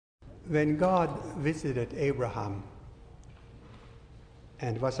When God visited Abraham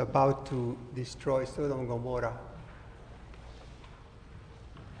and was about to destroy Sodom and Gomorrah,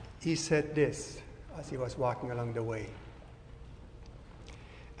 he said this as he was walking along the way.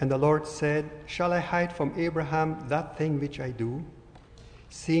 And the Lord said, "Shall I hide from Abraham that thing which I do,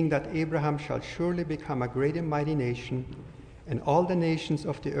 seeing that Abraham shall surely become a great and mighty nation, and all the nations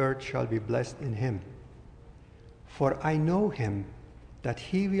of the earth shall be blessed in him? For I know him, that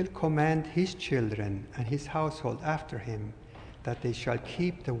he will command his children and his household after him, that they shall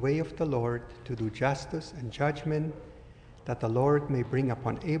keep the way of the Lord, to do justice and judgment, that the Lord may bring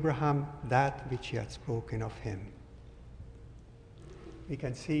upon Abraham that which he had spoken of him." We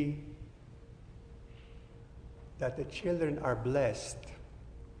can see that the children are blessed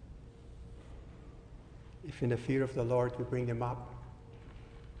if in the fear of the Lord we bring them up,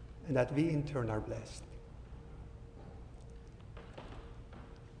 and that we in turn are blessed.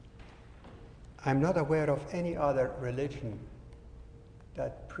 I'm not aware of any other religion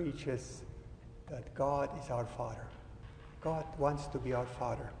that preaches that God is our Father. God wants to be our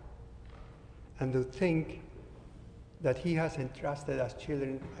Father. And to think that he has entrusted us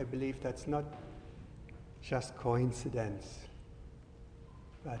children, I believe that's not just coincidence,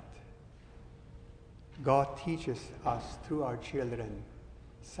 but God teaches us through our children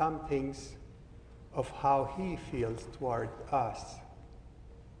some things of how he feels toward us.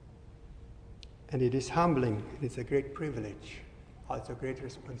 And it is humbling, it's a great privilege, also a great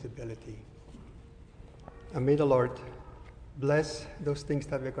responsibility. And may the Lord bless those things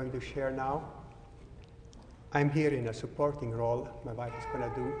that we're going to share now. I'm here in a supporting role. My wife is going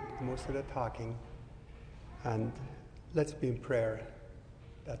to do most of the talking. And let's be in prayer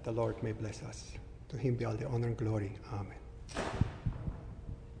that the Lord may bless us. To him be all the honor and glory. Amen.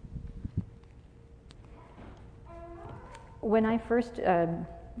 When I first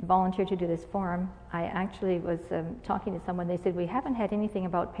volunteered to do this forum, I actually was talking to someone. They said, "We haven't had anything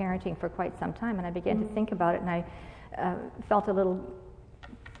about parenting for quite some time." And I began to think about it, and I felt a little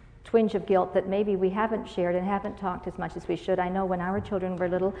twinge of guilt that maybe we haven't shared and haven't talked as much as we should. I know when our children were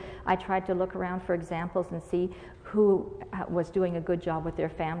little, I tried to look around for examples and see who was doing a good job with their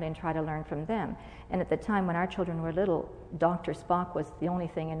family and try to learn from them. And at the time when our children were little, Dr. Spock was the only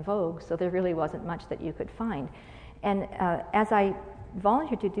thing in vogue, so there really wasn't much that you could find. And as I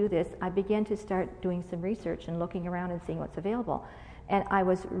volunteered to do this, I began to start doing some research and looking around and seeing what's available. And I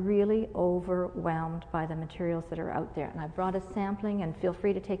was really overwhelmed by the materials that are out there. And I brought a sampling, and feel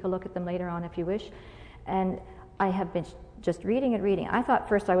free to take a look at them later on if you wish. And I have been just reading and reading. I thought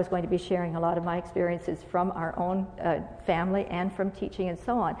first I was going to be sharing a lot of my experiences from our own family and from teaching and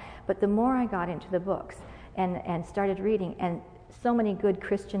so on. But the more I got into the books and started reading, and so many good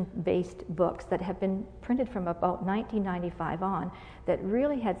Christian-based books that have been printed from about 1995 on that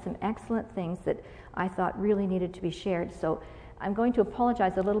really had some excellent things that I thought really needed to be shared. So I'm going to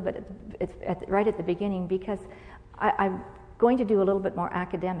apologize a little bit right at the beginning, because I'm going to do a little bit more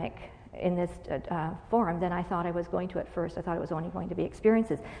academic in this forum than I thought I was going to at first. I thought it was only going to be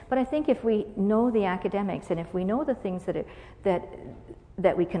experiences. But I think if we know the academics and if we know the things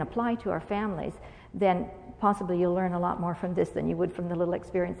that we can apply to our families, then possibly you'll learn a lot more from this than you would from the little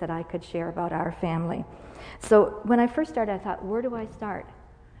experience that I could share about our family. So when I first started, I thought, where do I start?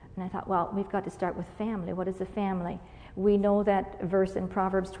 And I thought, well, we've got to start with family. What is a family? We know that verse in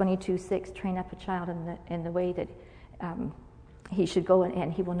Proverbs 22:6, train up a child in the way that he should go,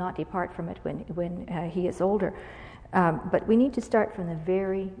 and he will not depart from it when he is older. But we need to start from the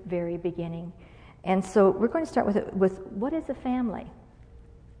very, very beginning. And so we're going to start with what is a family?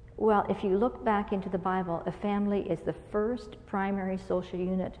 Well, if you look back into the Bible, a family is the first primary social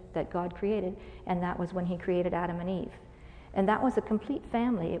unit that God created, and that was when he created Adam and Eve. And that was a complete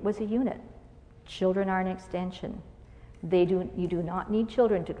family. It was a unit. Children are an extension. You do not need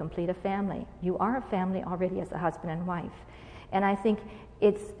children to complete a family. You are a family already as a husband and wife. And I think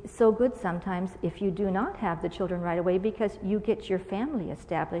it's so good sometimes if you do not have the children right away, because you get your family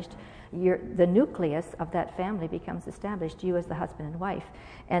established. The nucleus of that family becomes established, you as the husband and wife.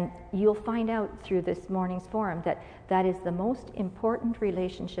 And you'll find out through this morning's forum that is the most important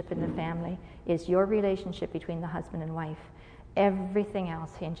relationship in the family, is your relationship between the husband and wife. Everything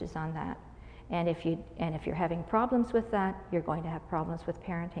else hinges on that. And if you're having problems with that, you're going to have problems with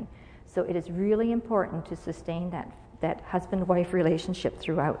parenting. So it is really important to sustain that husband-wife relationship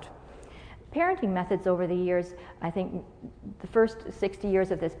throughout. Parenting methods over the years, I think the first 60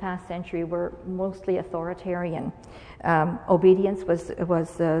 years of this past century were mostly authoritarian. Obedience was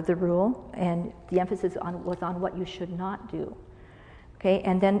the rule, and the emphasis was on what you should not do. Okay,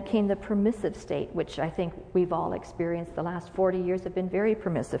 and then came the permissive state, which I think we've all experienced. The last 40 years have been very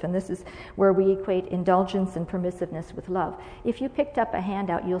permissive, and this is where we equate indulgence and permissiveness with love. If you picked up a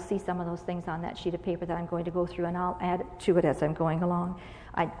handout, you'll see some of those things on that sheet of paper that I'm going to go through, and I'll add to it as I'm going along.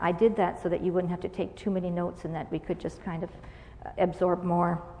 I did that so that you wouldn't have to take too many notes and that we could just kind of absorb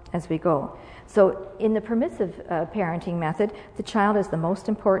more as we go. So in the permissive parenting method, the child is the most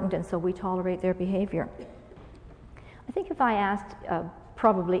important, and so we tolerate their behavior. I think if I asked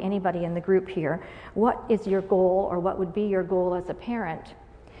probably anybody in the group here, what is your goal or what would be your goal as a parent,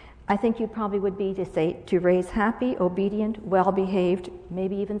 I think you probably would be to say to raise happy, obedient, well-behaved,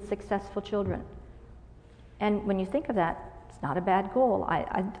 maybe even successful children. And when you think of that, it's not a bad goal.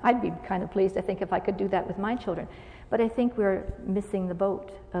 I'd be kind of pleased, I think, if I could do that with my children. But I think we're missing the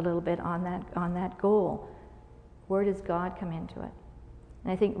boat a little bit on that goal. Where does God come into it?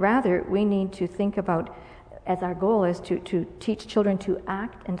 And I think rather we need to think about, as our goal is to teach children to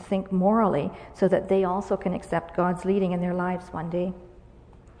act and think morally so that they also can accept God's leading in their lives one day.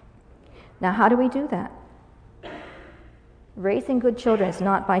 Now, how do we do that? Raising good children is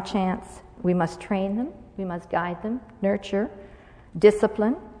not by chance. We must train them, we must guide them, nurture,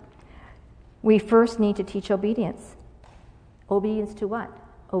 discipline. We first need to teach obedience. Obedience to what?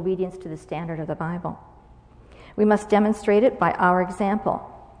 Obedience to the standard of the Bible. We must demonstrate it by our example.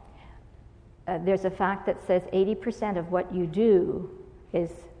 There's a fact that says 80% of what you do is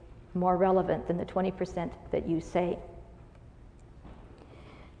more relevant than the 20% that you say.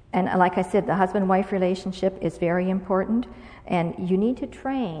 And like I said, the husband-wife relationship is very important, and you need to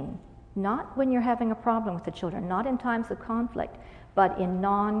train, not when you're having a problem with the children, not in times of conflict, but in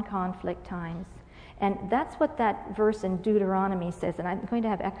non-conflict times. And that's what that verse in Deuteronomy says, and I'm going to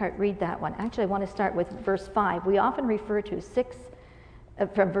have Eckhart read that one. Actually, I want to start with verse 5. We often refer to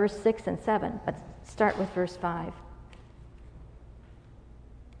from verse 6 and 7, but start with verse 5.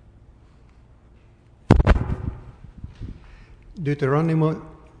 Deuteronomy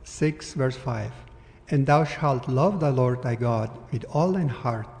 6, verse 5. And thou shalt love the Lord thy God with all thine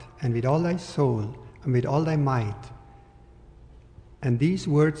heart, and with all thy soul, and with all thy might. And these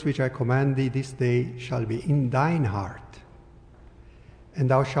words which I command thee this day shall be in thine heart.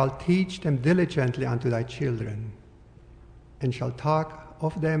 And thou shalt teach them diligently unto thy children, and shalt talk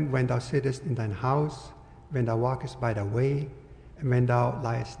of them when thou sittest in thine house, when thou walkest by the way, and when thou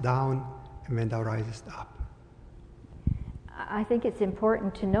liest down, and when thou risest up. I think it's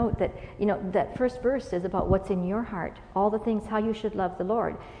important to note that, that first verse is about what's in your heart, all the things, how you should love the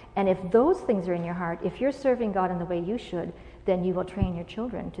Lord. And if those things are in your heart, if you're serving God in the way you should, then you will train your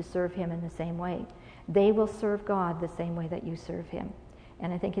children to serve Him in the same way. They will serve God the same way that you serve Him.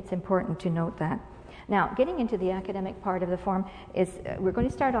 And I think it's important to note that. Now, getting into the academic part of the form is, we're going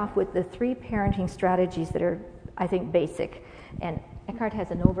to start off with the 3 parenting strategies that are, I think, basic. And Eckhart has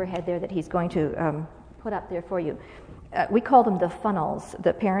an overhead there that he's going to put up there for you. We call them the funnels,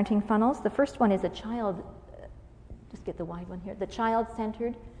 the parenting funnels. The first one is a child, just get the wide one here, the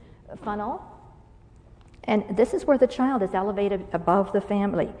child-centered funnel. And this is where the child is elevated above the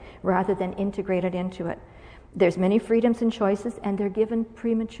family rather than integrated into it. There's many freedoms and choices, and they're given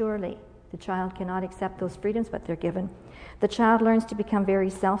prematurely. The child cannot accept those freedoms, but they're given. The child learns to become very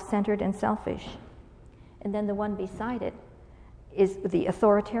self-centered and selfish. And then the one beside it is the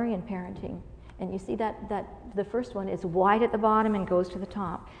authoritarian parenting. And you see that the first one is wide at the bottom and goes to the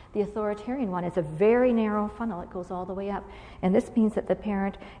top. The authoritarian one is a very narrow funnel. It goes all the way up. And this means that the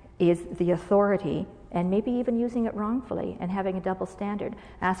parent is the authority, and maybe even using it wrongfully and having a double standard,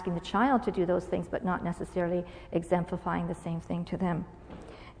 asking the child to do those things but not necessarily exemplifying the same thing to them.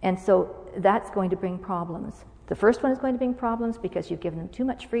 And so that's going to bring problems. The first one is going to bring problems because you've given them too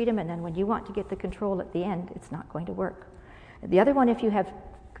much freedom, and then when you want to get the control at the end, it's not going to work. The other one, if you have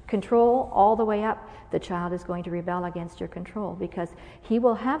control all the way up, the child is going to rebel against your control because he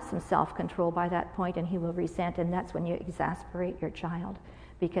will have some self-control by that point, and he will resent, and that's when you exasperate your child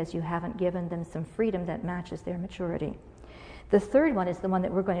because you haven't given them some freedom that matches their maturity. The third one is the one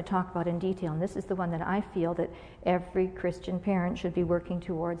that we're going to talk about in detail, and this is the one that I feel that every Christian parent should be working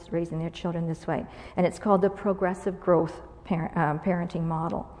towards raising their children this way, and it's called the progressive growth parenting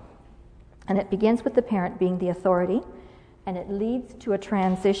model. And it begins with the parent being the authority, and it leads to a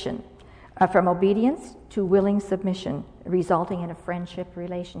transition from obedience to willing submission, resulting in a friendship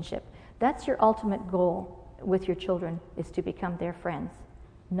relationship. That's your ultimate goal with your children, is to become their friends.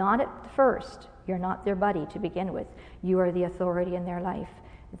 Not at first. You're not their buddy to begin with. You are the authority in their life.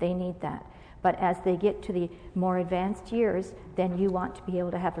 They need that. But as they get to the more advanced years, then you want to be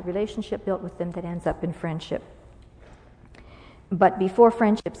able to have a relationship built with them that ends up in friendship. But before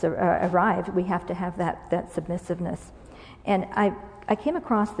friendships arrive, we have to have that submissiveness. And I came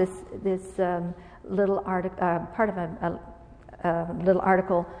across this little part of a little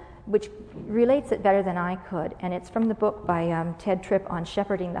article which relates it better than I could, and it's from the book by Ted Tripp on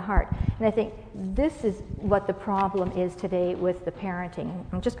shepherding the heart. And I think this is what the problem is today with the parenting.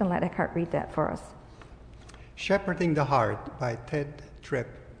 I'm just going to let Eckhart read that for us. Shepherding the Heart by Ted Tripp.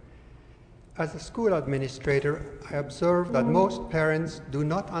 As a school administrator, I observe that most parents do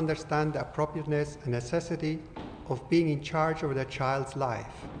not understand the appropriateness and necessity of being in charge of their child's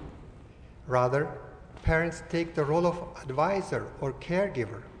life. Rather, parents take the role of advisor or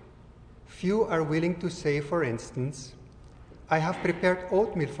caregiver. Few are willing to say, for instance, "I have prepared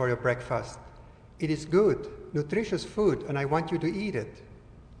oatmeal for your breakfast. It is good, nutritious food, and I want you to eat it.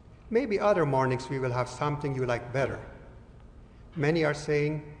 Maybe other mornings we will have something you like better." Many are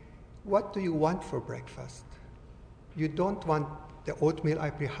saying, "What do you want for breakfast? You don't want the oatmeal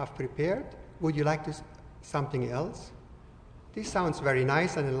I have prepared? Would you like something else?" This sounds very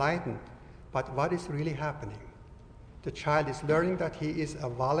nice and enlightened, but what is really happening? The child is learning that he is a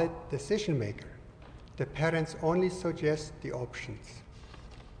valid decision maker. The parents only suggest the options.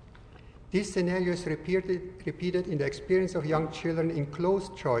 This scenario is repeated in the experience of young children in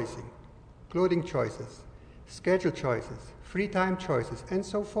clothing choices, schedule choices, free time choices, and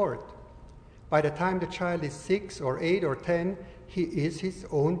so forth. By the time the child is 6 or 8 or 10, he is his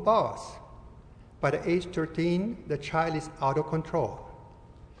own boss. By the age 13, the child is out of control.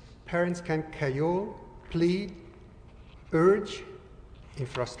 Parents can cajole, plead, urge, in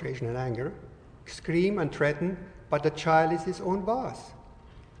frustration and anger, scream and threaten, but the child is his own boss.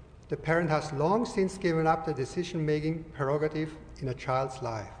 The parent has long since given up the decision-making prerogative in a child's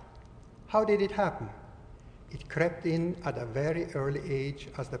life. How did it happen? It crept in at a very early age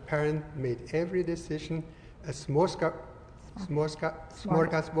as the parent made every decision a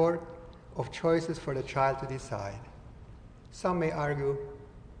smorgasbord of choices for the child to decide. Some may argue,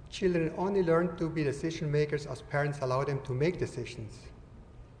 children only learn to be decision makers as parents allow them to make decisions.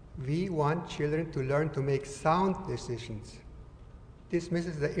 We want children to learn to make sound decisions. This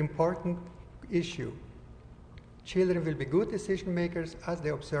misses the important issue. Children will be good decision makers as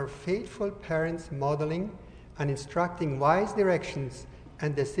they observe faithful parents modeling and instructing wise directions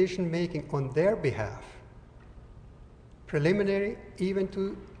and decision making on their behalf. Preliminary even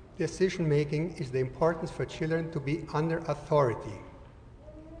to decision making is the importance for children to be under authority.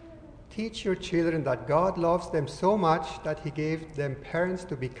 Teach your children that God loves them so much that He gave them parents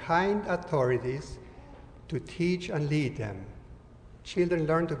to be kind authorities to teach and lead them. Children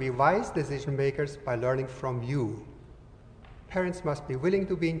learn to be wise decision makers by learning from you. Parents must be willing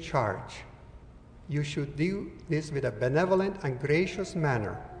to be in charge. You should do this with a benevolent and gracious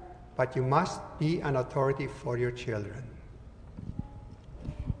manner, but you must be an authority for your children.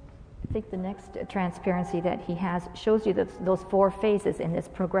 I think the next transparency that he has shows you those 4 phases in this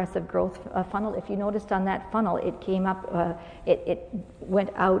progressive growth funnel. If you noticed on that funnel, it came up, it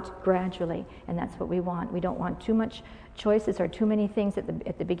went out gradually, and that's what we want. We don't want too much choices or too many things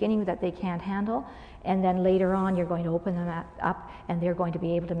at the beginning that they can't handle, and then later on you're going to open them up and they're going to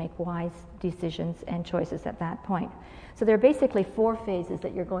be able to make wise decisions and choices at that point. So there are basically 4 phases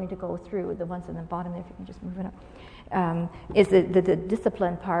that you're going to go through. The ones on the bottom, if you can just move it up. Is the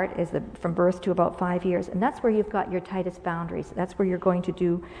discipline part is from birth to about 5 years, and that's where you've got your tightest boundaries. That's where you're going to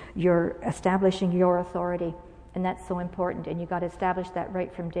do your establishing your authority, and that's so important. And you've got to establish that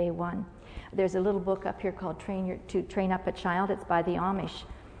right from day one. There's a little book up here called To Train Up a Child. It's by the Amish,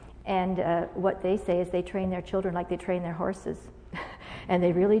 and what they say is they train their children like they train their horses, and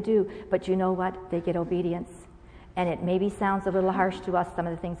they really do. But you know what? They get obedience. And it maybe sounds a little harsh to us, some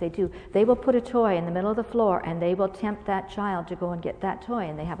of the things they do. They will put a toy in the middle of the floor and they will tempt that child to go and get that toy,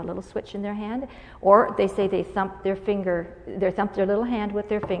 and they have a little switch in their hand, or they say they thump their little hand with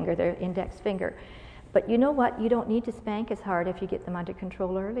their finger, their index finger. But you know what? You don't need to spank as hard if you get them under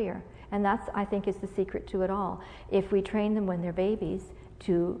control earlier. And that's, I think, is the secret to it all. If we train them when they're babies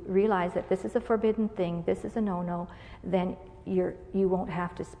to realize that this is a forbidden thing, this is a no-no, then you won't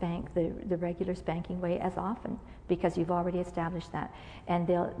have to spank the regular spanking way as often, because you've already established that. And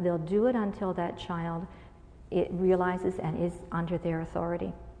they'll do it until that child realizes and is under their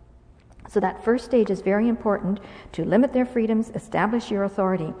authority. So that first stage is very important, to limit their freedoms, establish your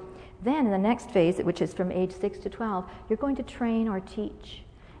authority. Then in the next phase, which is from age 6 to 12, you're going to train or teach.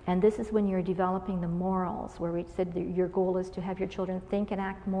 And this is when you're developing the morals, where we said that your goal is to have your children think and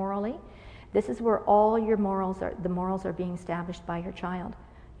act morally. This is where all your morals are being established by your child.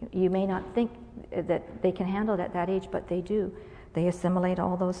 You may not think that they can handle it at that age, but they do. They assimilate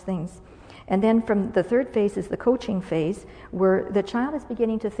all those things. And then from the third phase is the coaching phase, where the child is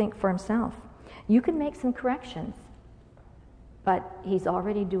beginning to think for himself. You can make some corrections. but he's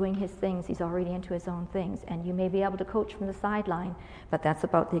already doing his things, he's already into his own things, and you may be able to coach from the sideline, but that's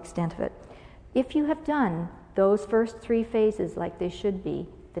about the extent of it. If you have done those first 3 phases like they should be,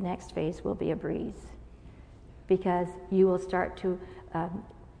 the next phase will be a breeze, because you will start to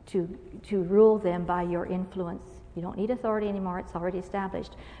rule them by your influence. You don't need authority anymore, it's already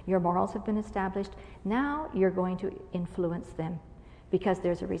established. Your morals have been established. Now you're going to influence them, because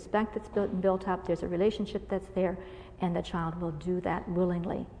there's a respect that's built up, there's a relationship that's there, and the child will do that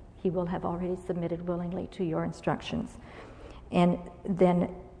willingly. He will have already submitted willingly to your instructions. And then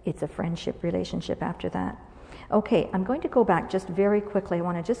it's a friendship relationship after that. Okay, I'm going to go back just very quickly. I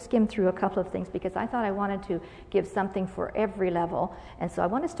want to just skim through a couple of things because I thought I wanted to give something for every level. And so I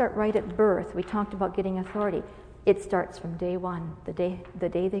want to start right at birth. We talked about getting authority. It starts from day one. The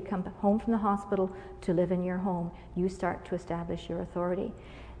day they come home from the hospital to live in your home, you start to establish your authority.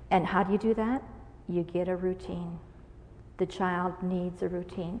 And how do you do that? You get a routine. The child needs a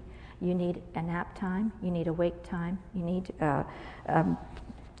routine. You need a nap time, you need a wake time, you need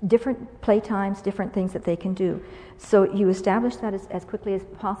different play times, different things that they can do. So you establish that as quickly as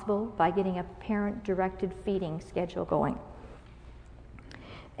possible by getting a parent-directed feeding schedule going.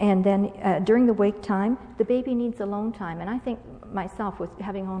 And then during the wake time, the baby needs alone time. And I think myself, with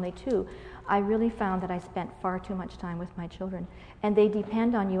having only 2, I really found that I spent far too much time with my children. And they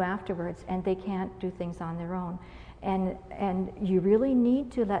depend on you afterwards, and they can't do things on their own. And you really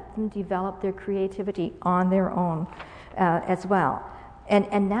need to let them develop their creativity on their own as well.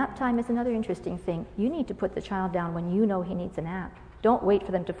 And nap time is another interesting thing. You need to put the child down when you know he needs a nap. Don't wait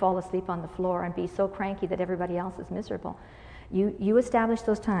for them to fall asleep on the floor and be so cranky that everybody else is miserable. You establish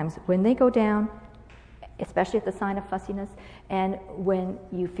those times when they go down, especially at the sign of fussiness, and when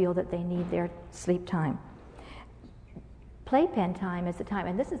you feel that they need their sleep time. Playpen time is a time,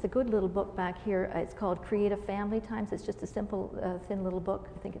 and this is a good little book back here. It's called Creative Family Times. It's just a simple, thin little book.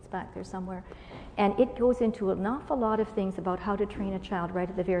 I think it's back there somewhere. And it goes into an awful lot of things about how to train a child right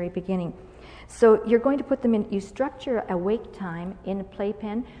at the very beginning. So you're going to put them in, you structure a wake time in a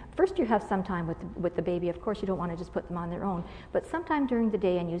playpen. First you have some time with the baby. Of course you don't want to just put them on their own. But sometime during the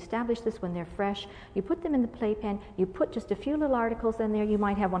day, and you establish this when they're fresh, you put them in the playpen, you put just a few little articles in there. You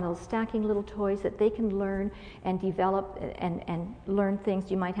might have one of those stacking little toys that they can learn and develop and learn things.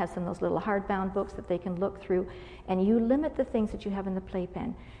 You might have some of those little hardbound books that they can look through. And you limit the things that you have in the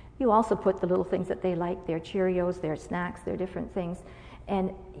playpen. You also put the little things that they like, their Cheerios, their snacks, their different things.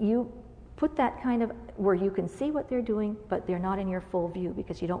 And you put that kind of where you can see what they're doing, but they're not in your full view,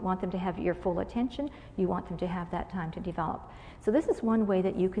 because you don't want them to have your full attention. You want them to have that time to develop. So this is one way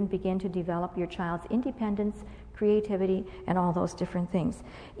that you can begin to develop your child's independence, creativity, and all those different things.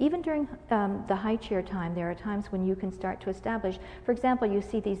 Even during the high chair time, there are times when you can start to establish, for example, you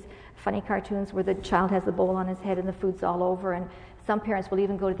see these funny cartoons where the child has the bowl on his head and the food's all over, and some parents will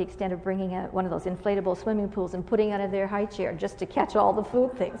even go to the extent of bringing one of those inflatable swimming pools and putting it out of their high chair just to catch all the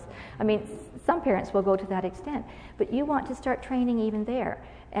food things. I mean, some parents will go to that extent, but you want to start training even there.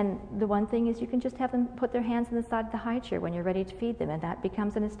 And the one thing is you can just have them put their hands on the side of the high chair when you're ready to feed them, and that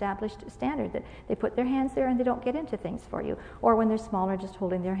becomes an established standard that they put their hands there and they don't get into things for you. Or when they're smaller, just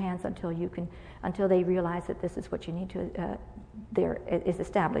holding their hands until they realize that this is what you need to, there is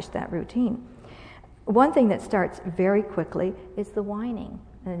established that routine. One thing that starts very quickly is the whining.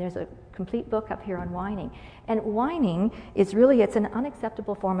 And there's a complete book up here on whining. And whining is really, it's an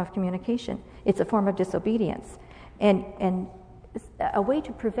unacceptable form of communication. It's a form of disobedience. And a way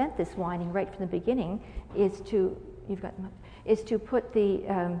to prevent this whining right from the beginning is to put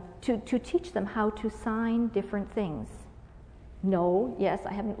to teach them how to sign different things. No, yes,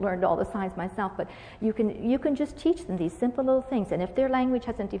 I haven't learned all the signs myself, but you can just teach them these simple little things. And if their language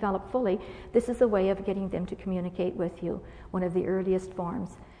hasn't developed fully, this is a way of getting them to communicate with you, one of the earliest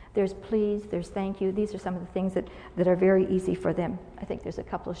forms. There's please, there's thank you. These are some of the things that are very easy for them. I think there's a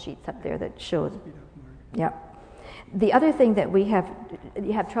couple of sheets up there that shows. Yeah. The other thing that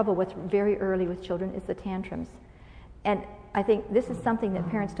you have trouble with very early with children is the tantrums. And I think this is something that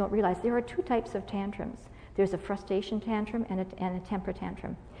parents don't realize. There are 2 types of tantrums. There's a frustration tantrum and a temper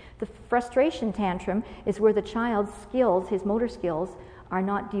tantrum. The frustration tantrum is where the child's skills, his motor skills, are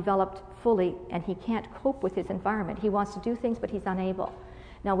not developed fully, and he can't cope with his environment. He wants to do things, but he's unable.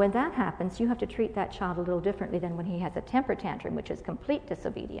 Now, when that happens, you have to treat that child a little differently than when he has a temper tantrum, which is complete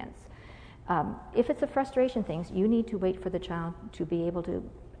disobedience. If it's a frustration thing, you need to wait for the child to be able to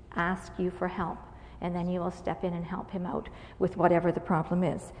ask you for help, and then you will step in and help him out with whatever the problem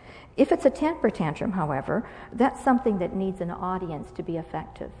is. If it's a temper tantrum, however, that's something that needs an audience to be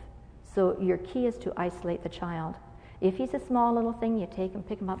effective. So your key is to isolate the child. If he's a small little thing, you take him,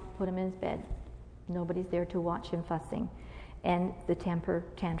 pick him up, put him in his bed. Nobody's there to watch him fussing. and the temper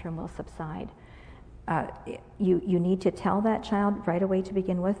tantrum will subside. You need to tell that child right away to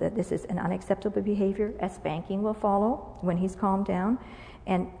begin with that this is an unacceptable behavior. A spanking will follow when he's calmed down,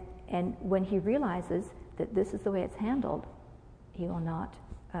 and when he realizes that this is the way it's handled, he will not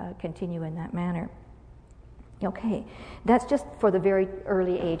continue in that manner. Okay, that's just for the very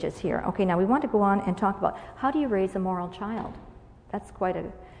early ages here. Okay, now we want to go on and talk about how do you raise a moral child? That's quite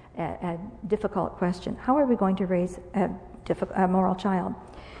a difficult question. How are we going to raise a moral child?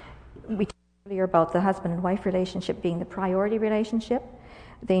 We talked earlier about the husband and wife relationship being the priority relationship.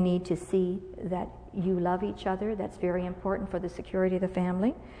 They need to see that you love each other. That's very important for the security of the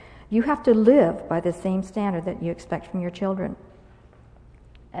family. You have to live by the same standard that you expect from your children.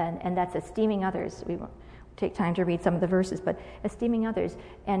 And that's esteeming others. We won't take time to read some of the verses, but esteeming others.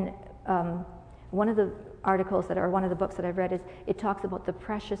 And one of the articles one of the books that I've read is it talks about the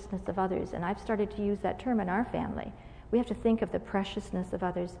preciousness of others. And I've started to use that term in our family. We have to think of the preciousness of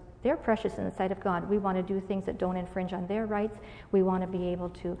others. They're precious in the sight of God. We want to do things that don't infringe on their rights. We want to be able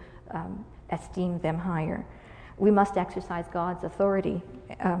to esteem them higher. We must exercise God's authority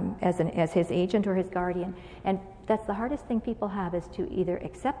as his agent or his guardian. And that's the hardest thing people have, is to either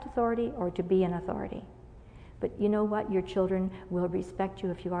accept authority or to be an authority. But you know what? Your children will respect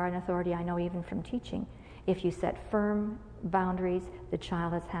you if you are an authority. I know even from teaching. If you set firm boundaries, the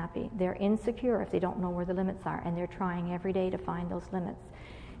child is happy. They're insecure if they don't know where the limits are, and they're trying every day to find those limits.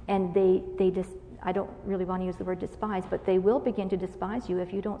 And they just, I don't really want to use the word despise, but they will begin to despise you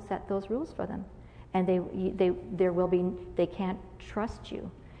if you don't set those rules for them. And they can't trust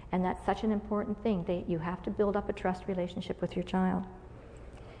you. And that's such an important thing. You have to build up a trust relationship with your child.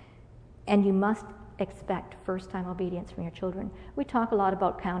 And you must expect first-time obedience from your children. We talk a lot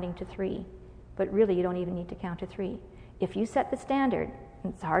about counting to 3, but really you don't even need to count to 3. If you set the standard,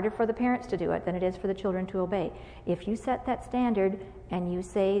 it's harder for the parents to do it than it is for the children to obey. If you set that standard and you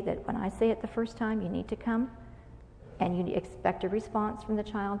say that when I say it the first time, you need to come, and you expect a response from the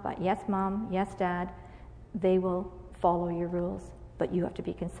child by yes, Mom, yes, Dad, they will follow your rules, but you have to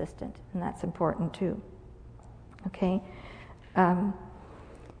be consistent, and that's important too. Okay?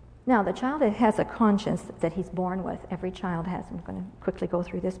 Now, the child has a conscience that he's born with. Every child has. I'm going to quickly go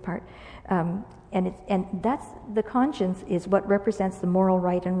through this part. And that's the conscience is what represents the moral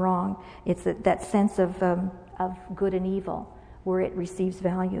right and wrong. It's that sense of good and evil, where it receives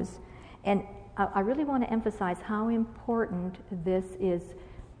values. And I really want to emphasize how important this is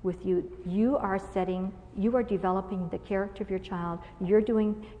with you. You are developing the character of your child. You're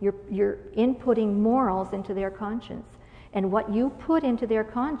inputting morals into their conscience. And what you put into their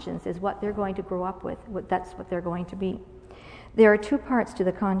conscience is what they're going to grow up with. That's what they're going to be. There are 2 parts to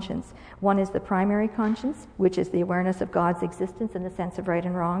the conscience. One is the primary conscience, which is the awareness of God's existence and the sense of right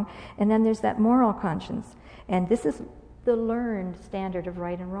and wrong. And then there's that moral conscience. And this is the learned standard of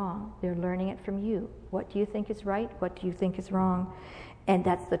right and wrong. They're learning it from you. What do you think is right? What do you think is wrong? And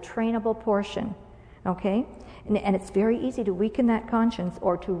that's the trainable portion. Okay? And it's very easy to weaken that conscience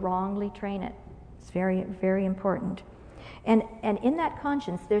or to wrongly train it. It's very, very important. And in that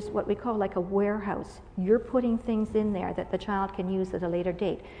conscience, there's what we call like a warehouse. You're putting things in there that the child can use at a later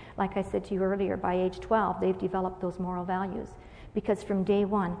date. Like I said to you earlier, by age 12, they've developed those moral values. Because from day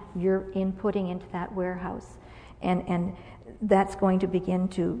one, you're inputting into that warehouse. And that's going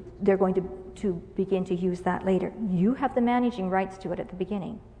to they're going to begin to use that later. You have the managing rights to it at the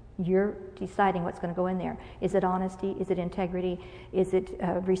beginning. You're deciding what's going to go in there. Is it honesty? Is it integrity? Is it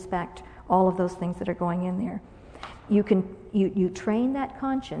respect? All of those things that are going in there. You train that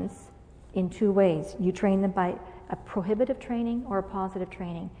conscience in 2 ways. You train them by a prohibitive training or a positive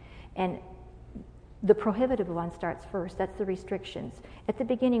training. And the prohibitive one starts first. That's the restrictions. At the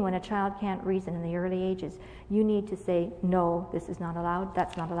beginning, when a child can't reason in the early ages, you need to say, no, this is not allowed,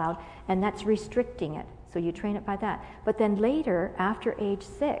 that's not allowed, and that's restricting it. So you train it by that. But then later, after age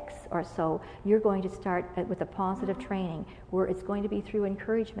 6 or so, you're going to start with a positive training where it's going to be through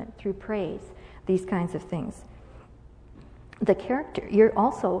encouragement, through praise, these kinds of things. The character, you're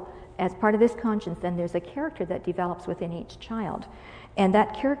also, as part of this conscience, then there's a character that develops within each child. And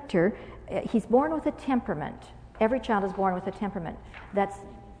that character, he's born with a temperament. Every child is born with a temperament. That's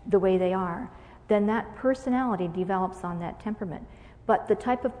the way they are. Then that personality develops on that temperament. But the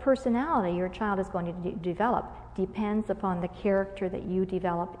type of personality your child is going to develop depends upon the character that you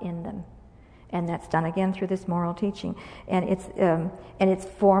develop in them. And that's done again through this moral teaching. And it's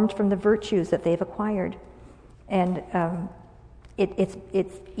formed from the virtues that they've acquired. And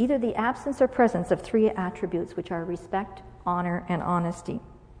it's either the absence or presence of 3 attributes, which are respect, honor, and honesty.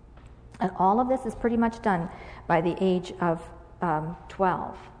 And all of this is pretty much done by the age of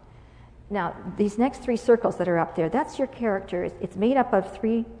 12. Now, these next three circles that are up there, that's your character. It's made up of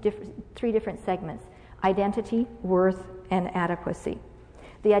three different segments: identity, worth, and adequacy.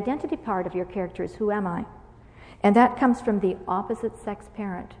 The identity part of your character is who am I? And that comes from the opposite sex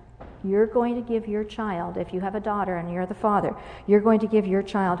parent. You're going to give your child, if you have a daughter and you're the father, you're going to give your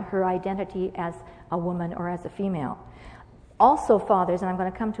child her identity as a woman or as a female. Also, fathers, and I'm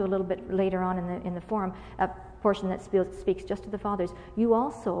going to come to a little bit later on in the forum, a portion that speaks just to the fathers, you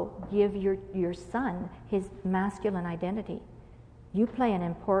also give your son his masculine identity. You play an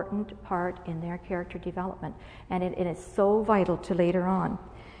important part in their character development, and it is so vital to later on.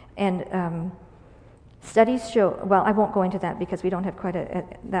 And studies show, well, I won't go into that because we don't have quite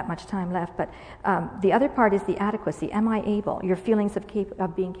that much time left, but the other part is the adequacy. Am I able? Your feelings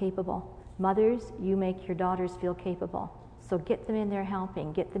of being capable. Mothers, you make your daughters feel capable. So get them in there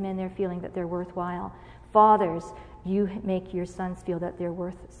helping, get them in there feeling that they're worthwhile. Fathers, you make your sons feel that they're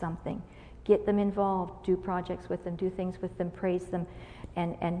worth something. Get them involved, do projects with them, do things with them, praise them,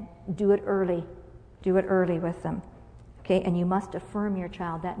 and do it early. Do it early with them. Okay, and you must affirm your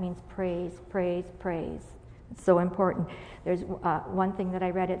child. That means praise, praise, praise. It's so important. There's one thing that I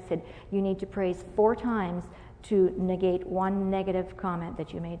read, it said you need to praise 4 times to negate 1 negative comment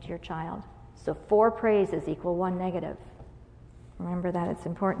that you made to your child. So 4 praises equal 1 negative. Remember that, it's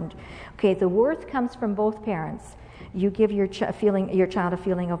important. Okay, the worth comes from both parents. You give your child a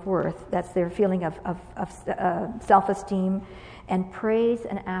feeling of worth. That's their feeling of self-esteem. And praise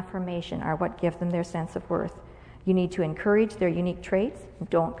and affirmation are what give them their sense of worth. You need to encourage their unique traits.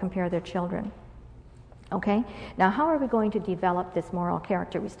 Don't compare their children. Okay? Now, how are we going to develop this moral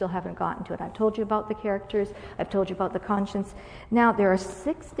character? We still haven't gotten to it. I've told you about the characters. I've told you about the conscience. Now, there are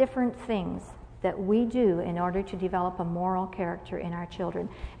 6 different things that we do in order to develop a moral character in our children.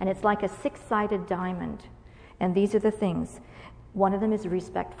 And it's like a 6-sided diamond. And these are the things. One of them is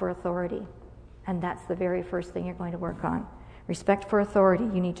respect for authority. And that's the very first thing you're going to work on. Respect for authority.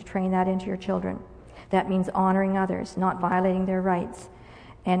 You need to train that into your children. That means honoring others, not violating their rights.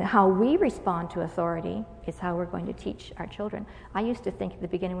 And how we respond to authority is how we're going to teach our children. I used to think at the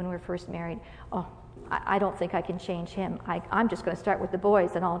beginning when we were first married, I don't think I can change him. I'm just going to start with the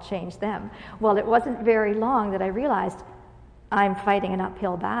boys and I'll change them. Well, it wasn't very long that I realized I'm fighting an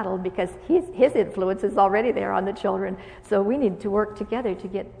uphill battle because his influence is already there on the children. So we need to work together to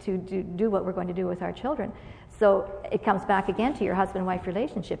get to do what we're going to do with our children. So it comes back again to your husband-wife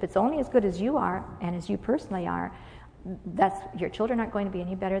relationship. It's only as good as you are and as you personally are. Your children aren't going to be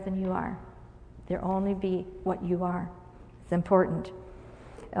any better than you are. They'll only be what you are. It's important.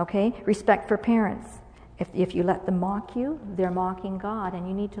 Okay? Respect for parents. If you let them mock you, they're mocking God, and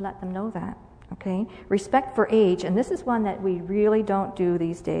you need to let them know that. Okay? Respect for age, and this is one that we really don't do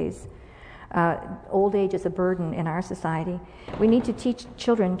these days. Old age is a burden in our society. We need to teach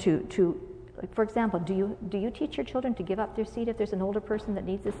children to for example, do you teach your children to give up their seat if there's an older person that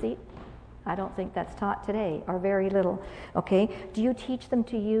needs a seat? I don't think that's taught today, or very little. Okay? Do you teach them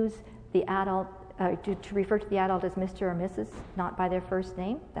to use the adult, to refer to the adult as Mr. or Mrs., not by their first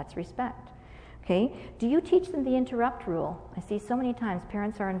name? That's respect. Okay? Do you teach them the interrupt rule? I see so many times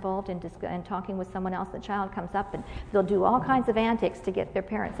parents are involved in talking with someone else. The child comes up and they'll do all kinds of antics to get their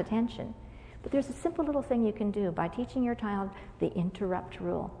parents' attention. But there's a simple little thing you can do by teaching your child the interrupt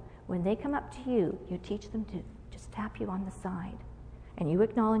rule. When they come up to you, you teach them to just tap you on the side. And you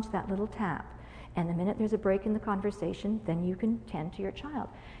acknowledge that little tap. And the minute there's a break in the conversation, then you can tend to your child.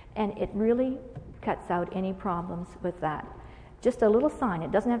 And it really cuts out any problems with that. Just a little sign.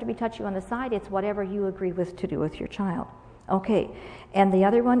 It doesn't have to be touch you on the side. It's whatever you agree with to do with your child. Okay. And the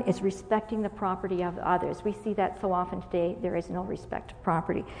other one is respecting the property of others. We see that so often today. There is no respect of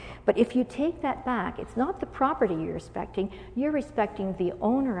property. But if you take that back, it's not the property you're respecting the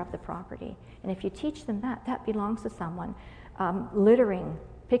owner of the property. And if you teach them that belongs to someone. Littering,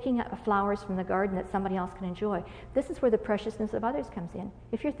 picking up flowers from the garden that somebody else can enjoy. This is where the preciousness of others comes in.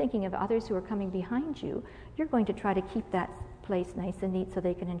 If you're thinking of others who are coming behind you, you're going to try to keep that place nice and neat so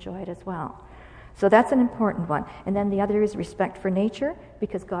they can enjoy it as well. So that's an important one. And then the other is respect for nature,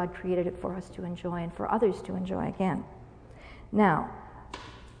 because God created it for us to enjoy and for others to enjoy again. Now,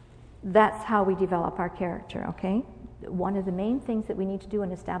 that's how we develop our character, okay? One of the main things that we need to do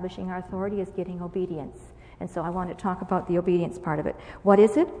in establishing our authority is getting obedience. And so I want to talk about the obedience part of it. What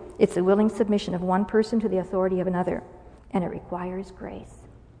is it? It's a willing submission of one person to the authority of another. And it requires grace.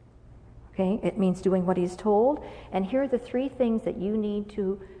 Okay? It means doing what he's told. And here are the 3 things that you need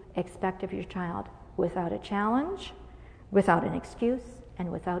to expect of your child: without a challenge, without an excuse,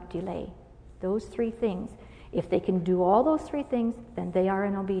 and without delay. Those 3 things. If they can do all those 3 things, then they are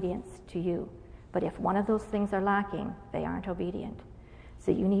in obedience to you. But if one of those things are lacking, they aren't obedient.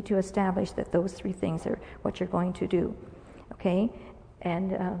 So you need to establish that those three things are what you're going to do. Okay?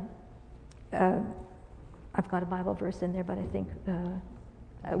 And I've got a Bible verse in there, but I think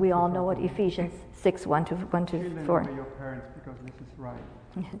we all know it, Ephesians 6, 1 to 4. Children, obey your parents because this is right.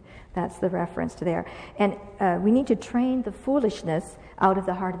 That's the reference to there. And we need to train the foolishness out of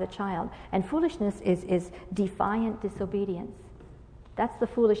the heart of the child. And foolishness is defiant disobedience. That's the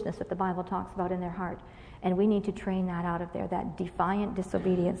foolishness that the Bible talks about in their heart. And we need to train that out of there, that defiant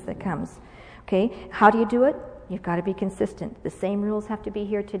disobedience that comes. Okay? How do you do it? You've got to be consistent. The same rules have to be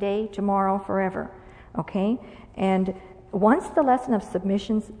here today, tomorrow, forever. Okay? And once the lesson of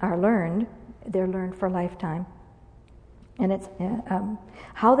submissions are learned, they're learned for a lifetime. And it's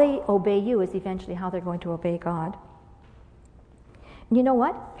how they obey you is eventually how they're going to obey God. And you know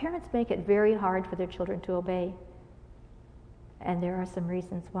what? Parents make it very hard for their children to obey. And there are some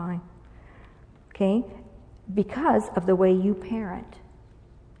reasons why. Okay? Because of the way you parent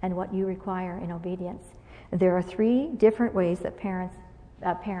and what you require in obedience. There are 3 different ways that parents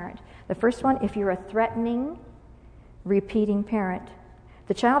parent. The first one, if you're a threatening, repeating parent,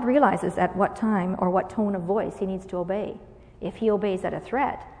 the child realizes at what time or what tone of voice he needs to obey. If he obeys at a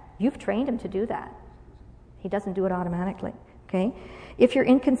threat, you've trained him to do that. He doesn't do it automatically. Okay? If you're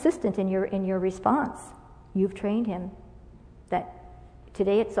inconsistent in your response, you've trained him that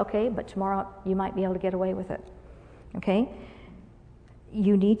today it's okay, but tomorrow you might be able to get away with it. Okay?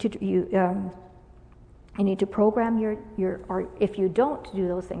 You need to program or if you don't do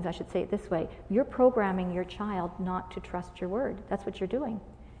those things, I should say it this way, you're programming your child not to trust your word. That's what you're doing.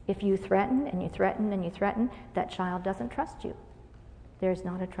 If you threaten and you threaten and you threaten, that child doesn't trust you. There's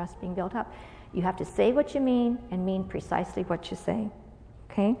not a trust being built up. You have to say what you mean and mean precisely what you say.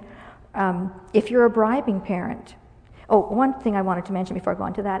 Okay? If you're a bribing parent, one thing I wanted to mention before I go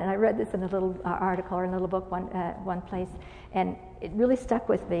on to that, and I read this in a little article or a little book one place, and it really stuck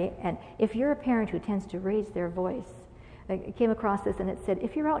with me. And if you're a parent who tends to raise their voice, I came across this and it said,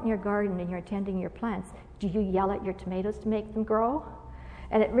 if you're out in your garden and you're attending your plants, do you yell at your tomatoes to make them grow?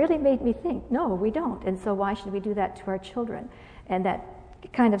 And it really made me think, no, we don't. And so why should we do that to our children? And that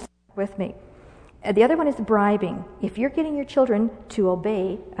kind of stuck with me. The other one is bribing. If you're getting your children to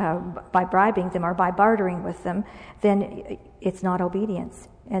obey by bribing them or by bartering with them, then it's not obedience.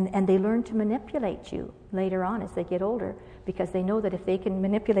 And they learn to manipulate you later on as they get older because they know that if they can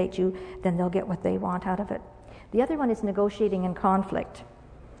manipulate you, then they'll get what they want out of it. The other one is negotiating in conflict.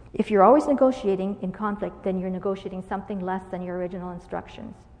 If you're always negotiating in conflict, then you're negotiating something less than your original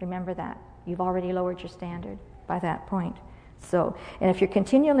instructions. Remember that. You've already lowered your standard by that point. So, and if you're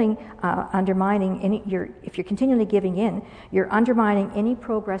continually if you're continually giving in, you're undermining any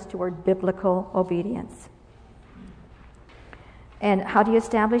progress toward biblical obedience. And how do you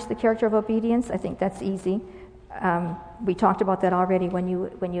establish the character of obedience? I think that's easy. We talked about that already. When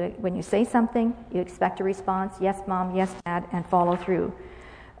you say something, you expect a response. Yes, Mom. Yes, Dad, and follow through.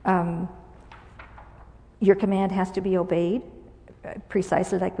 Your command has to be obeyed,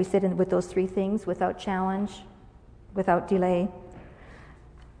 precisely like we said with those 3 things, without challenge, without delay.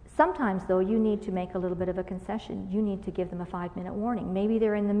 Sometimes, though, you need to make a little bit of a concession. You need to give them a 5-minute warning. Maybe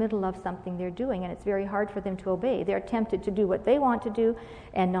they're in the middle of something they're doing, and it's very hard for them to obey. They're tempted to do what they want to do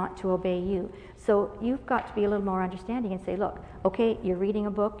and not to obey you. So you've got to be a little more understanding and say, look, okay, you're reading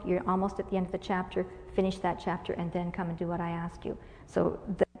a book, you're almost at the end of the chapter, finish that chapter, and then come and do what I ask you. So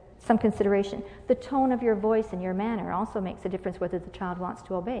some consideration. The tone of your voice and your manner also makes a difference whether the child wants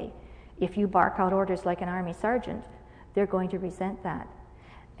to obey. If you bark out orders like an army sergeant, they're going to resent that.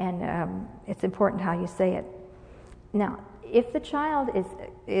 And it's important how you say it. Now, if the child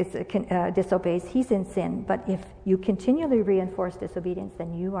disobeys, he's in sin. But if you continually reinforce disobedience,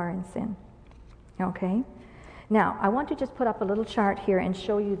 then you are in sin. Okay? Now, I want to just put up a little chart here and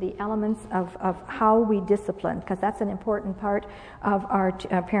show you the elements of how we discipline, because that's an important part of our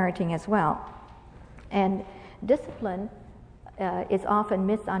parenting as well. And discipline is often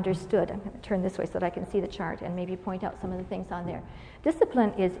misunderstood. I'm going to turn this way so that I can see the chart and maybe point out some of the things on there.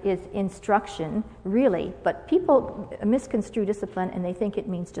 Discipline is instruction, really, but people misconstrue discipline and they think it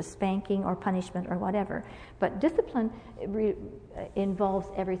means just spanking or punishment or whatever. But discipline involves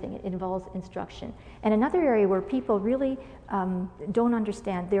everything. It involves instruction. And another area where people really don't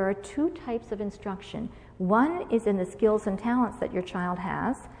understand, there are 2 types of instruction. One is in the skills and talents that your child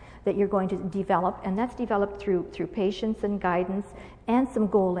has, that you're going to develop, and that's developed through patience and guidance and some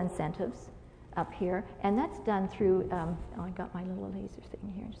goal incentives up here, and that's done through, I got my little laser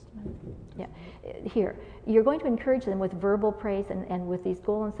thing here, just a minute. Yeah, here. You're going to encourage them with verbal praise and with these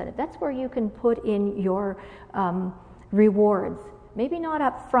goal incentives. That's where you can put in your rewards. Maybe not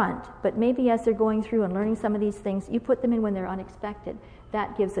up front, but maybe as they're going through and learning some of these things, you put them in when they're unexpected.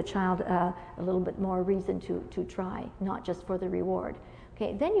 that gives a child a little bit more reason to try, not just for the reward.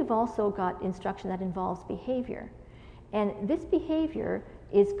 Okay, then you've also got instruction that involves behavior. And this behavior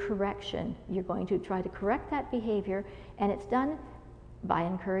is correction. You're going to try to correct that behavior, and it's done by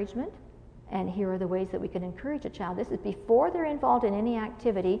encouragement. And here are the ways that we can encourage a child. This is before they're involved in any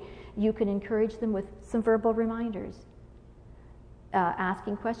activity. You can encourage them with some verbal reminders.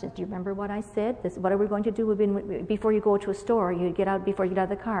 Asking questions. Do you remember what I said? What are we going to do before you go to a store? Before you get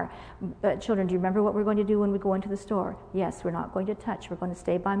out of the car. Children, do you remember what we're going to do when we go into the store? Yes, we're not going to touch. We're going to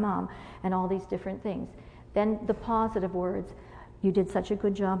stay by mom, and all these different things. Then the positive words. You did such a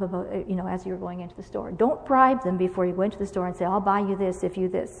good job about, as you were going into the store. Don't bribe them before you go into the store and say, I'll buy you this if you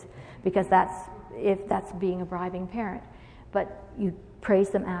this, because that's being a bribing parent. But you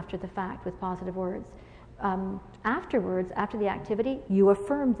praise them after the fact with positive words. Afterwards, after the activity, you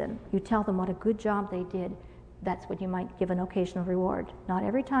affirm them. You tell them what a good job they did. That's when you might give an occasional reward. Not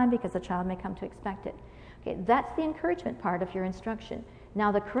every time, because the child may come to expect it. Okay, that's the encouragement part of your instruction.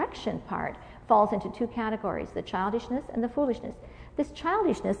 Now the correction part falls into two categories, the childishness and the foolishness. This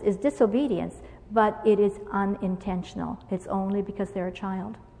childishness is disobedience, but it is unintentional. It's only because they're a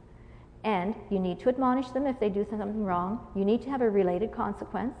child. And you need to admonish them if they do something wrong. You need to have a related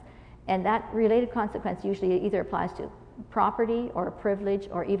consequence, and that related consequence usually either applies to property or a privilege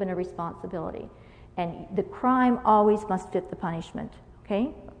or even a responsibility. And the crime always must fit the punishment, okay?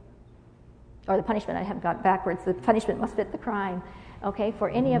 Or the punishment, I have got backwards, the punishment must fit the crime, okay, for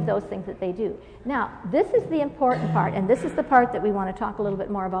any of those things that they do. Now, this is the important part, and this is the part that we want to talk a little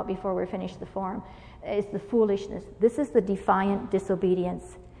bit more about before we finish the form, is the foolishness. This is the defiant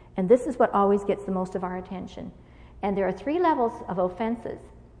disobedience, and this is what always gets the most of our attention. And there are 3 levels of offenses.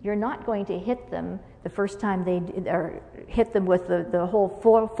 You're not going to hit them the first time or hit them with the whole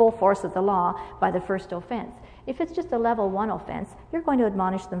full force of the law by the first offense. If it's just a level 1 offense, you're going to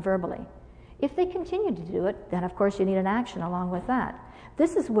admonish them verbally. If they continue to do it, then of course you need an action along with that.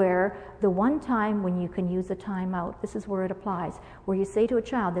 This is where the one time when you can use a timeout, this is where it applies, where you say to a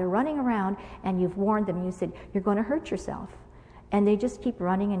child, they're running around and you've warned them, you said, you're going to hurt yourself. And they just keep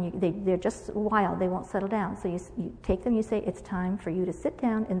running and they're just wild, they won't settle down. So you take them, you say, it's time for you to sit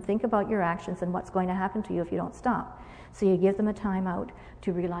down and think about your actions and what's going to happen to you if you don't stop. So you give them a timeout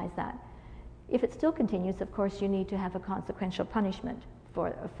to realize that. If it still continues, of course, you need to have a consequential punishment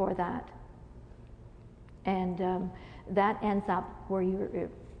for that. And that ends up where there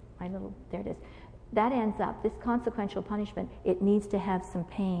it is. That ends up, this consequential punishment, it needs to have some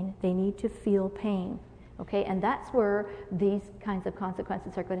pain. They need to feel pain, okay? And that's where these kinds of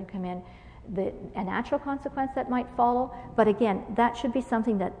consequences are going to come in. A natural consequence that might follow, but again, that should be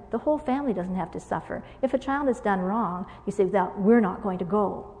something that the whole family doesn't have to suffer. If a child has done wrong, you say, well, we're not going to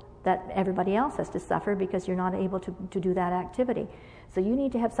go. That everybody else has to suffer because you're not able to do that activity. So you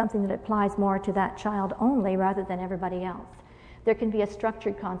need to have something that applies more to that child only rather than everybody else. There can be a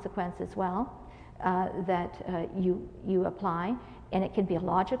structured consequence as well that you apply, and it can be a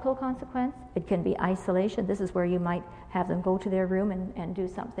logical consequence. It can be isolation. This is where you might have them go to their room and do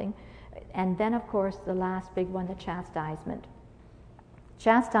something. And then, of course, the last big one, the chastisement.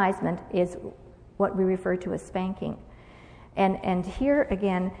 Chastisement is what we refer to as spanking. And here,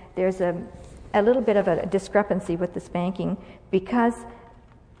 again, there's a little bit of a discrepancy with the spanking because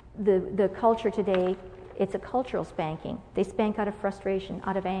the culture today, it's a cultural spanking. They spank out of frustration,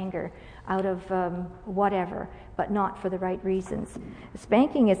 out of anger, out of whatever, but not for the right reasons.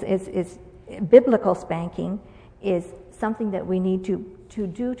 Spanking is biblical spanking is something that we need to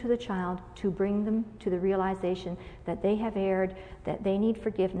do to the child to bring them to the realization that they have erred, that they need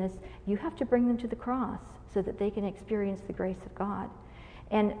forgiveness. You have to bring them to the cross so that they can experience the grace of God.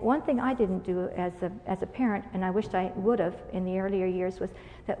 And one thing I didn't do as a parent, and I wished I would have in the earlier years, was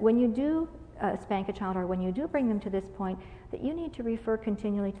that when you do spank a child or when you do bring them to this point, that you need to refer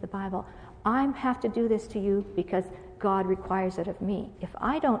continually to the Bible. I have to do this to you because God requires it of me. If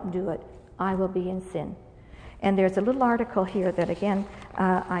I don't do it, I will be in sin. And there's a little article here that, again,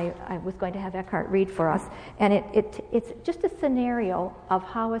 I was going to have Eckhart read for us. And it's just a scenario of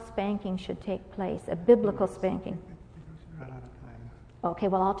how a spanking should take place, a biblical spanking. Okay,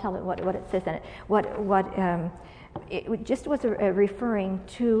 well, I'll tell it what it says in it. It just was referring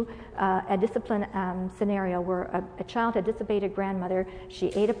to a discipline scenario where a child had disobeyed a grandmother. She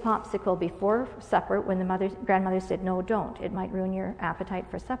ate a popsicle before supper when the grandmother said, no, don't. It might ruin your appetite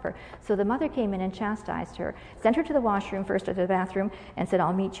for supper. So the mother came in and chastised her, sent her to the washroom first or to the bathroom, and said,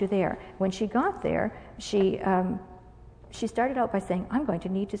 I'll meet you there. When she got there, she started out by saying, I'm going to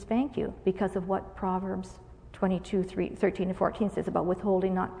need to spank you because of what Proverbs 13 and 14 says about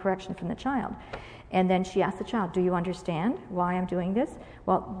withholding not correction from the child. And then she asked the child, do you understand why I'm doing this?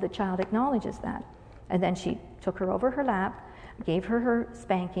 Well, the child acknowledges that. And then she took her over her lap, gave her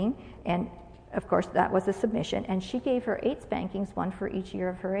spanking, and of course that was a submission. And she gave her 8 spankings, 1 for each year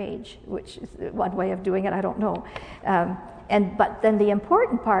of her age, which is one way of doing it, I don't know. But then the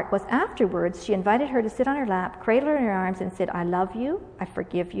important part was afterwards, she invited her to sit on her lap, cradle her in her arms, and said, I love you, I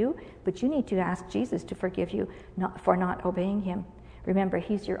forgive you, but you need to ask Jesus to forgive you for not obeying him. Remember,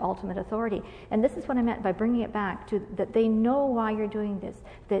 he's your ultimate authority. And this is what I meant by bringing it back to that they know why you're doing this,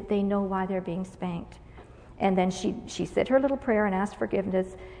 that they know why they're being spanked. And then she said her little prayer and asked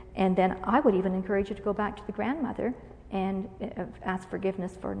forgiveness. And then I would even encourage her to go back to the grandmother and ask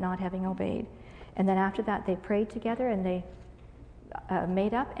forgiveness for not having obeyed. And then after that, they prayed together and they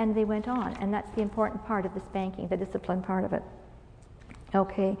made up and they went on. And that's the important part of the spanking, the discipline part of it.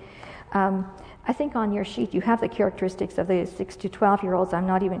 Okay. I think on your sheet you have the characteristics of the 6 to 12-year-olds.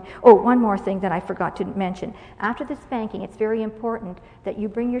 One more thing that I forgot to mention. After the spanking, it's very important that you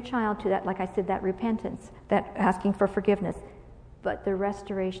bring your child to that, like I said, that repentance, that asking for forgiveness. But the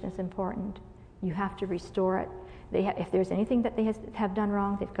restoration is important. You have to restore it. If there's anything that they have done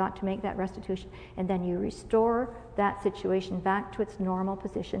wrong, they've got to make that restitution. And then you restore that situation back to its normal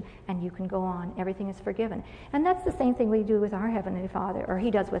position, and you can go on. Everything is forgiven. And that's the same thing we do with our Heavenly Father, or he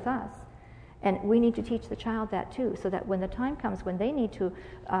does with us. And we need to teach the child that too, so that when the time comes when they need to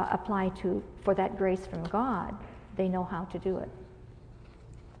apply for that grace from God, they know how to do it.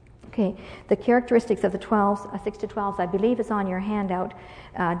 Okay, the characteristics of the 12s, 6 to 12s, I believe is on your handout.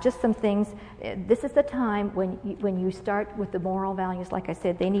 Just some things. This is the time when you start with the moral values. Like I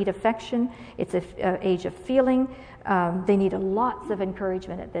said, they need affection. It's an age of feeling. They need lots of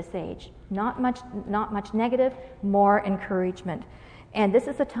encouragement at this age. Not much negative, more encouragement. And this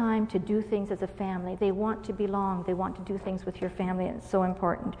is a time to do things as a family. They want to belong. They want to do things with your family, and it's so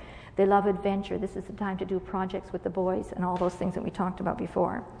important. They love adventure. This is the time to do projects with the boys and all those things that we talked about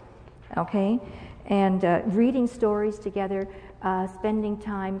before. Okay? And reading stories together, spending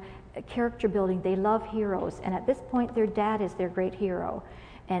time, character building. They love heroes. And at this point, their dad is their great hero.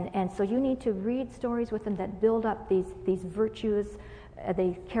 And so you need to read stories with them that build up these virtues,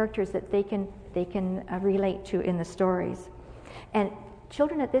 the characters that they can relate to in the stories. And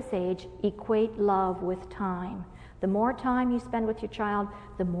children at this age equate love with time. The more time you spend with your child,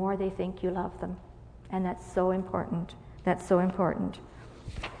 the more they think you love them. And that's so important. That's so important.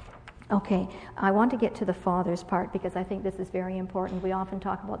 Okay, I want to get to the father's part because I think this is very important. We often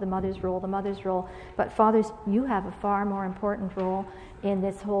talk about the mother's role, but fathers, you have a far more important role in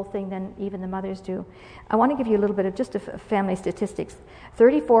this whole thing than even the mothers do. I want to give you a little bit of just family statistics.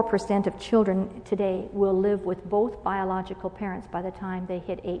 34% of children today will live with both biological parents by the time they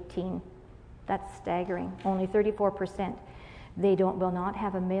hit 18. That's staggering. Only 34%. They will not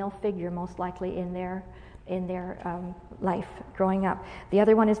have a male figure most likely in their life growing up. The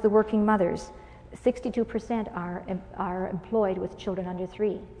other one is the working mothers. 62% are employed with children under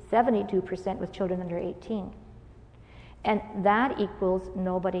 3, 72% with children under 18. And that equals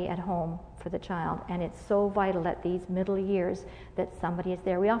nobody at home for the child. And it's so vital at these middle years that somebody is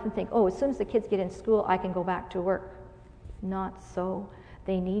there. We often think, as soon as the kids get in school, I can go back to work. Not so.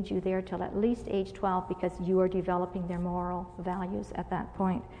 They need you there till at least age 12 because you are developing their moral values at that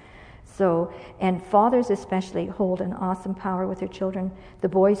point. So, and fathers especially hold an awesome power with their children. The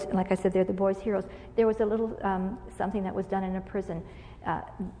boys, like I said, they're the boys' heroes. There was a little something that was done in a prison.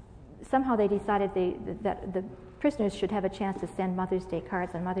 Somehow they decided that the prisoners should have a chance to send Mother's Day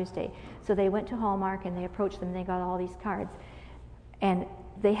cards on Mother's Day. So they went to Hallmark and they approached them and they got all these cards. And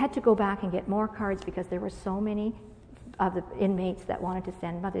they had to go back and get more cards because there were so many of the inmates that wanted to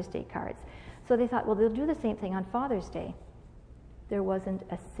send Mother's Day cards. So they thought, well, they'll do the same thing on Father's Day. There wasn't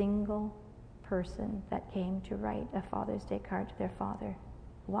a single person that came to write a Father's Day card to their father.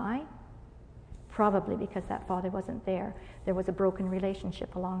 Why? Probably because that father wasn't there. There was a broken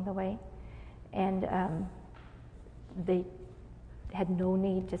relationship along the way. And they had no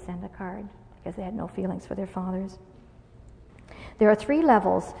need to send a card because they had no feelings for their fathers. There are 3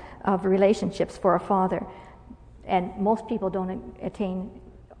 levels of relationships for a father, and most people don't attain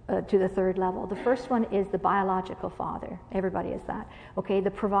to the 3rd level. The first one is the biological father. Everybody is that. Okay,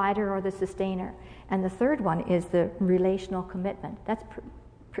 the provider or the sustainer. And the 3rd one is the relational commitment. That's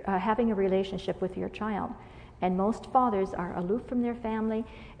having a relationship with your child. And most fathers are aloof from their family,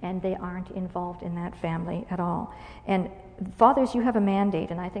 and they aren't involved in that family at all. And fathers, you have a mandate,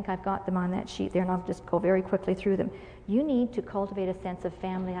 and I think I've got them on that sheet there, and I'll just go very quickly through them. You need to cultivate a sense of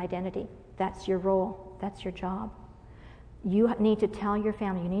family identity. That's your role. That's your job. You need to tell your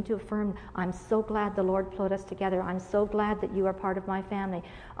family, you need to affirm, I'm so glad the Lord put us together. I'm so glad that you are part of my family.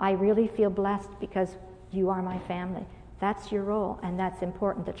 I really feel blessed because you are my family. That's your role, and that's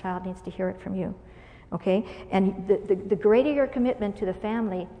important. The child needs to hear it from you. Okay? And the greater your commitment to the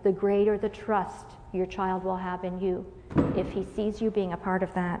family, the greater the trust your child will have in you if he sees you being a part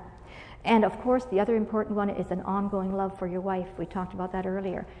of that. And of course, the other important one is an ongoing love for your wife. We talked about that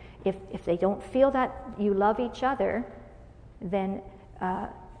earlier. If they don't feel that you love each other, then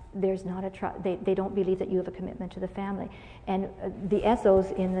there's not they don't believe that you have a commitment to the family. And the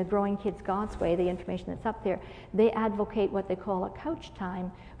ESSOs in the Growing Kids God's Way, the information that's up there, they advocate what they call a couch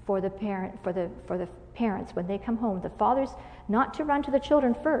time for the parents when they come home. The father's not to run to the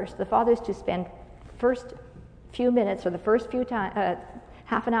children first. The father's to spend first few minutes or the first few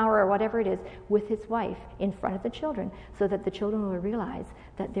half an hour or whatever it is with his wife in front of the children, so that the children will realize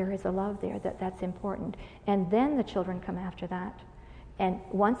that there is a love there, that's important. And then the children come after that. And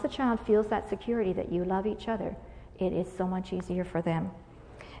once the child feels that security that you love each other, it is so much easier for them.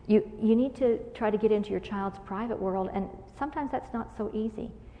 You need to try to get into your child's private world, and sometimes that's not so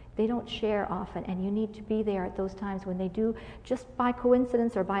easy. They don't share often, and you need to be there at those times when they do. Just by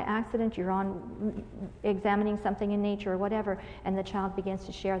coincidence or by accident, you're on examining something in nature or whatever, and the child begins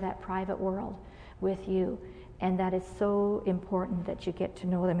to share that private world with you. And that is so important that you get to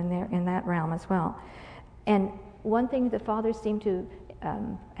know them in that realm as well. And one thing that fathers seem to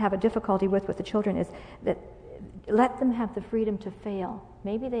have a difficulty with the children is that let them have the freedom to fail.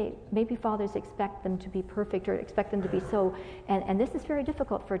 Maybe fathers expect them to be perfect or expect them to be so, and this is very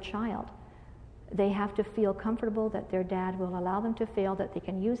difficult for a child. They have to feel comfortable that their dad will allow them to fail, that they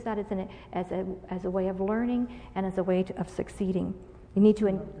can use that as a way of learning and as a way of succeeding. You need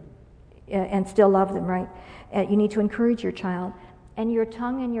to and still love them, right? You need to encourage your child, and your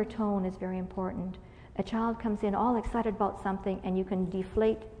tongue and your tone is very important. A child comes in all excited about something, and you can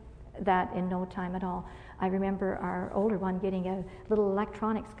deflate that in no time at all. I remember our older one getting a little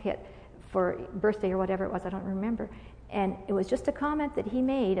electronics kit for birthday or whatever it was, I don't remember. And it was just a comment that he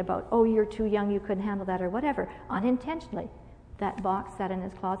made about, oh, you're too young, you couldn't handle that or whatever, unintentionally. That box sat in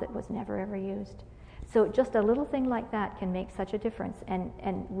his closet, was never ever used. So just a little thing like that can make such a difference. And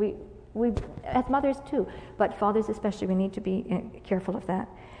we as mothers too, but fathers especially, we need to be careful of that.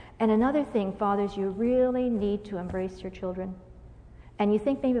 And another thing, fathers, you really need to embrace your children. And you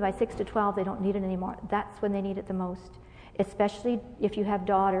think maybe by 6 to 12 they don't need it anymore. That's when they need it the most, especially if you have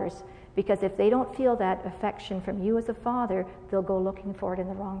daughters, because if they don't feel that affection from you as a father, they'll go looking for it in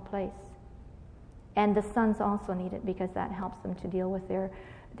the wrong place. And the sons also need it, because that helps them to deal with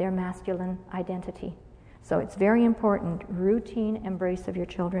their masculine identity. So it's very important, routine embrace of your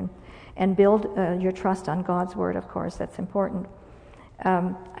children, and build your trust on God's word, of course. That's important.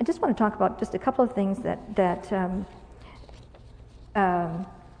 I just want to talk about just a couple of things that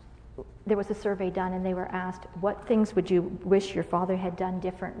there was a survey done, and they were asked, what things would you wish your father had done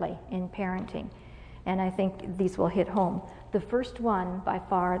differently in parenting? And I think these will hit home. The first one, by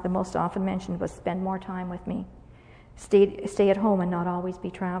far, the most often mentioned, was spend more time with me. Stay at home and not always be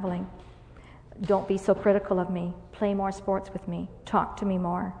traveling. Don't be so critical of me. Play more sports with me. Talk to me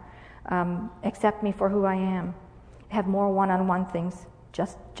more. Accept me for who I am. Have more one-on-one things,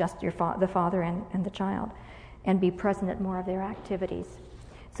 just the father and the child. And be present at more of their activities.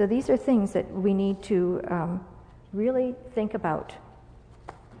 So these are things that we need to really think about.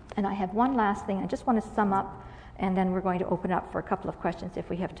 And I have one last thing. I just want to sum up, and then we're going to open up for a couple of questions if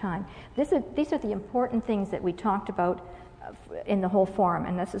we have time. These are the important things that we talked about in the whole forum,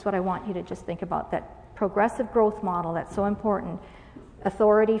 and this is what I want you to just think about, that progressive growth model that's so important.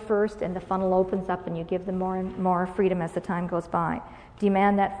 Authority first, and the funnel opens up, and you give them more and more freedom as the time goes by.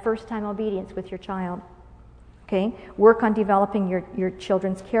 Demand that first-time obedience with your child. Okay? Work on developing your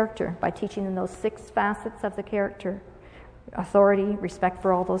children's character by teaching them those 6 facets of the character. Authority, respect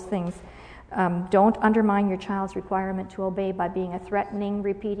for all those things. Don't undermine your child's requirement to obey by being a threatening,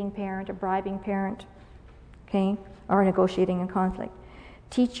 repeating parent, a bribing parent, okay, or negotiating in conflict.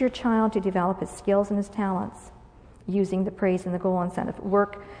 Teach your child to develop his skills and his talents using the praise and the goal incentive.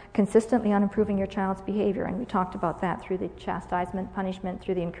 Work consistently on improving your child's behavior, and we talked about that through the chastisement, punishment,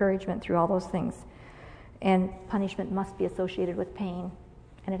 through the encouragement, through all those things. And punishment must be associated with pain,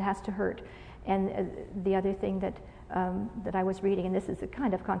 and it has to hurt. And the other thing that I was reading, and this is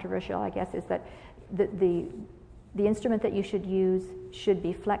kind of controversial, I guess, is that the instrument that you should use should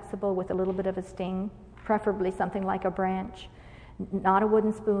be flexible with a little bit of a sting, preferably something like a branch, not a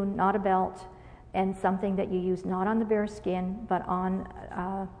wooden spoon, not a belt, and something that you use not on the bare skin, but on,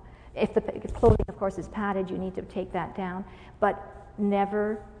 if the clothing, of course, is padded, you need to take that down, but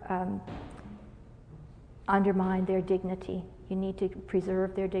never undermine their dignity. You need to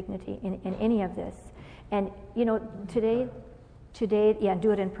preserve their dignity in any of this. And, you know, today, yeah,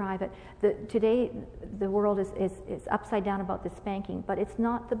 do it in private. Today, the world is upside down about the spanking, but it's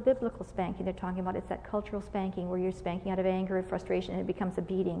not the biblical spanking they're talking about. It's that cultural spanking where you're spanking out of anger and frustration and it becomes a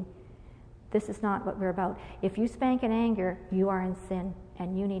beating. This is not what we're about. If you spank in anger, you are in sin,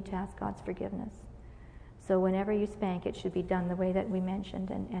 and you need to ask God's forgiveness. So whenever you spank, it should be done the way that we mentioned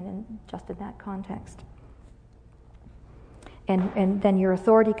and just in that context. And then your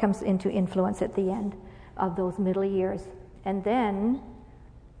authority comes into influence at the end of those middle years. And then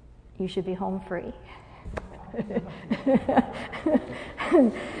you should be home free.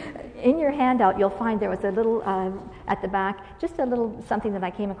 In your handout, you'll find there was a little, at the back, just a little something that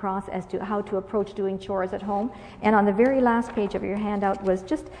I came across as to how to approach doing chores at home. And on the very last page of your handout was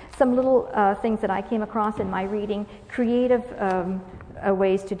just some little things that I came across in my reading, creative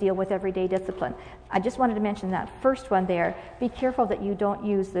ways to deal with everyday discipline. I just wanted to mention that first one there. Be careful that you don't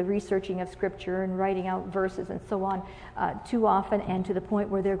use the researching of Scripture and writing out verses and so on too often and to the point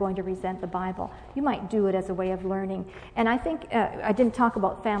where they're going to resent the Bible. You might do it as a way of learning. And I think, I didn't talk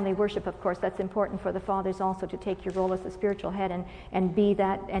about family worship, of course. That's important for the fathers also to take your role as the spiritual head and be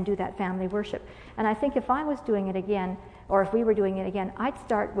that and do that family worship. And I think if I was doing it again, or if we were doing it again, I'd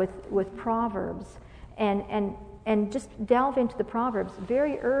start with Proverbs and just delve into the Proverbs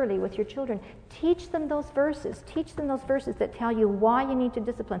very early with your children. Teach them those verses. Teach them those verses that tell you why you need to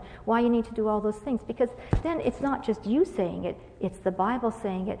discipline, why you need to do all those things. Because then it's not just you saying it, it's the Bible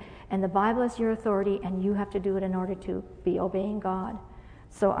saying it. And the Bible is your authority, and you have to do it in order to be obeying God.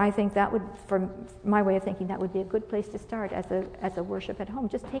 So I think that would, from my way of thinking, that would be a good place to start as a worship at home.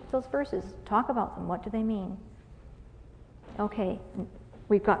 Just take those verses, talk about them. What do they mean? Okay.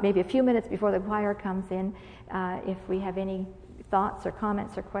 We've got maybe a few minutes before the choir comes in. If we have any thoughts or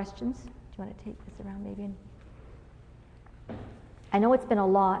comments or questions, do you want to take this around maybe? I know it's been a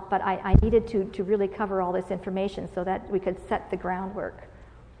lot, but I needed to really cover all this information so that we could set the groundwork.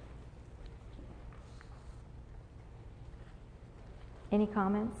 Any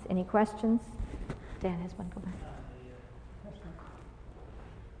comments? Any questions? Dan has one. Go back.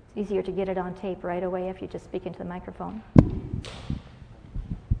 It's easier to get it on tape right away if you just speak into the microphone.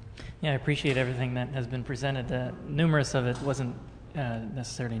 Yeah, I appreciate everything that has been presented. Numerous of it wasn't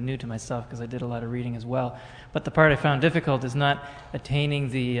necessarily new to myself because I did a lot of reading as well. But the part I found difficult is not attaining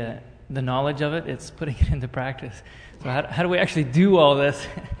the knowledge of it, it's putting it into practice. So how do we actually do all this?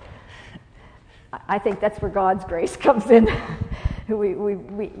 I think that's where God's grace comes in.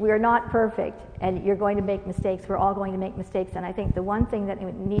 We are not perfect, and you're going to make mistakes. We're all going to make mistakes. And I think the one thing that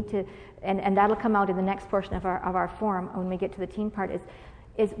we need to, and that'll come out in the next portion of our forum when we get to the teen part,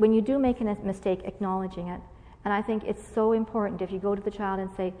 is when you do make a mistake, acknowledging it. And I think it's so important if you go to the child and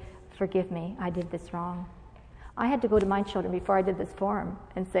say, forgive me, I did this wrong. I had to go to my children before I did this forum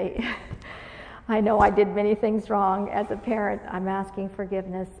and say, I know I did many things wrong as a parent. I'm asking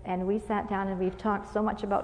forgiveness. And we sat down and we've talked so much about